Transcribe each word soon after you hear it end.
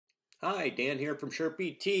Hi, Dan here from Sherp.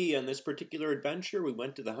 On this particular adventure, we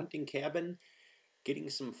went to the hunting cabin, getting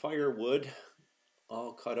some firewood,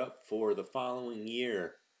 all cut up for the following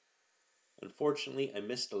year. Unfortunately, I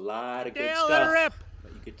missed a lot of good stuff,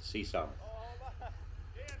 but you get to see some.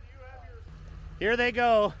 Here they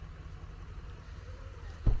go.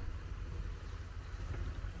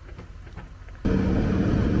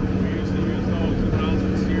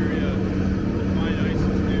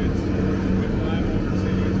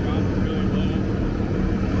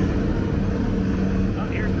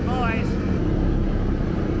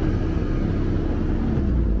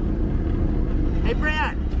 Hey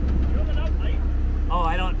Brad! You have enough light? Oh,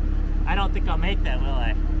 I don't think I'll make that, will I?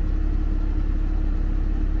 I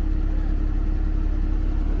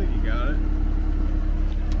think you got it.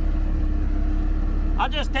 I'll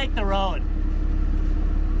just take the road.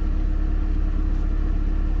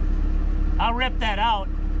 I'll rip that out.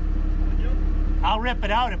 I'll rip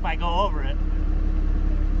it out if I go over it.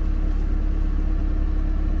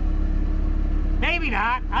 Maybe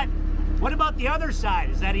not. What about the other side?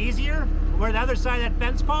 Is that easier? Where the other side of that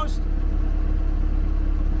fence post? So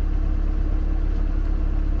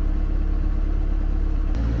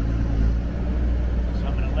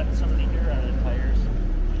I'm going to let some of the air out of the tires.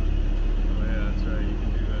 Oh yeah, that's right, you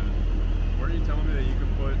can do that. Weren't you telling me that you can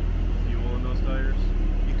put fuel in those tires?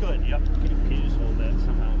 You could, yep. Can you just hold that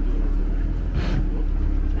somehow? Do it.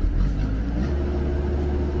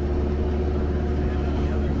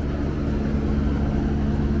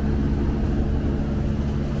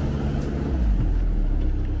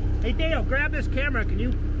 Hey Dale, grab this camera. Can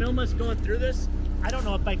you film us going through this? I don't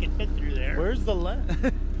know if I can fit through there. Where's the lens?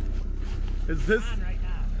 Is this on right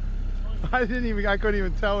now? I couldn't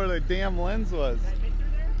even tell where the damn lens was. Can I fit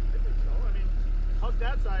through there? I think so. I mean, out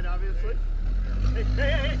that side, obviously.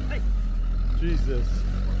 Hey. Jesus.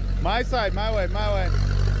 My side, my way, my way.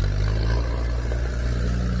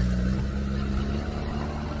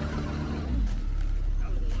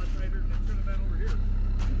 That was a lot tighter than it should have been over here.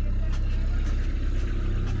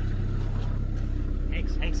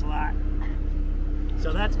 Thanks a lot.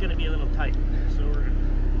 So that's going to be a little tight. So we're going to...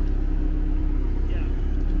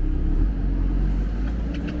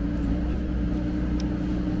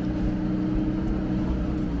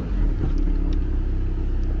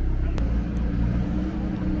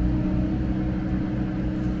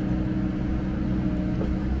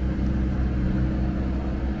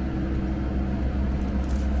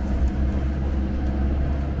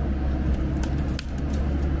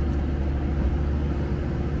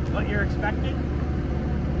 What you're expecting?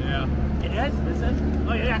 Yeah. It is? This is?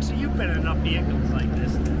 Oh, yeah, actually, you've been in enough vehicles like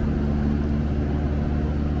this.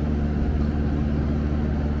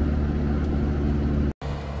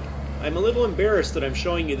 I'm a little embarrassed that I'm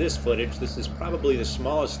showing you this footage. This is probably the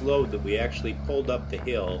smallest load that we actually pulled up the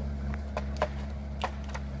hill.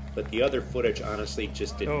 But the other footage honestly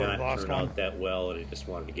just did not turn out that well, and I just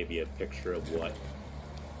wanted to give you a picture of what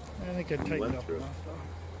I think I we tightened went up through. enough, though.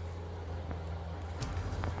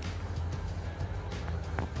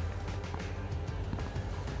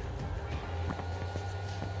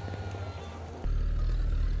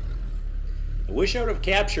 I wish I would have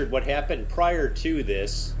captured what happened prior to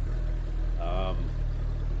this. It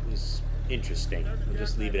was interesting. We'll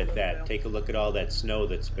just leave it at that. Take a look at all that snow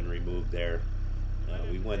that's been removed there.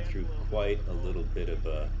 We went through quite a little bit of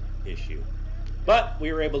a issue. But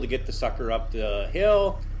we were able to get the sucker up the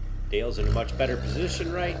hill. Dale's in a much better position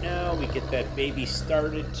right now. We get that baby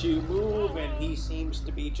started to move, and he seems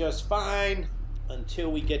to be just fine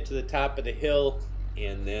until we get to the top of the hill,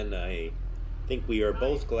 and then I think we are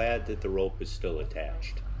both glad that the rope is still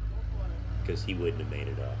attached, because he wouldn't have made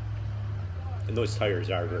it up. And those tires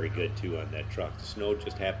are very good too on that truck. The snow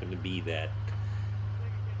just happened to be that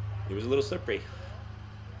it was a little slippery.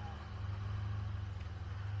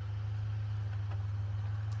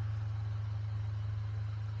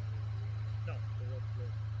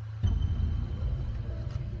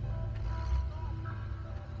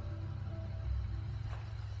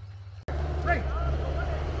 Ray!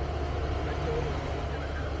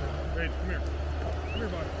 Ray, come here. Come here,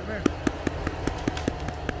 bud. Come here.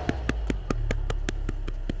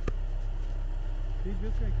 He's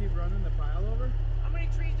just gonna keep running the pile over? How many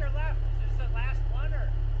trees are left? Is this the last one, or?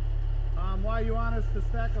 Why you want us to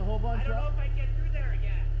stack a whole bunch I don't know up? if I can get through there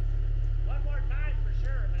again. One more time for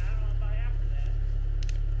sure, but I don't know about after that.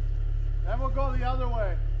 Then we'll go the other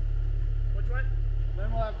way. Which one?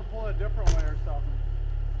 Then we'll have to pull a different way or something.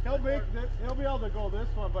 He'll be able to go this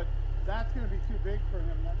one, but that's going to be too big for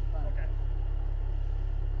him next time. Okay.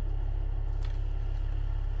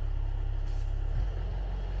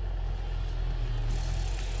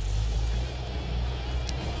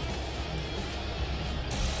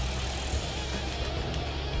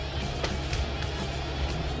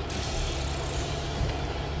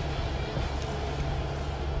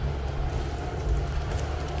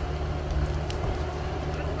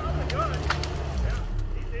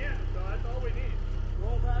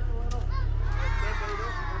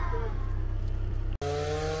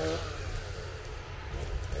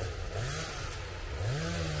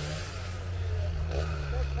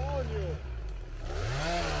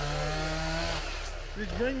 Did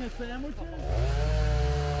you bring the sandwiches?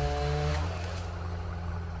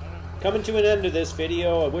 Coming to an end of this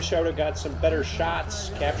video, I wish I would have got some better shots,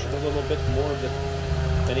 captured a little bit more of the,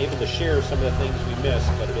 been able to share some of the things we missed,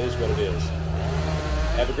 but it is what it is.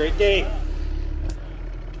 Have a great day.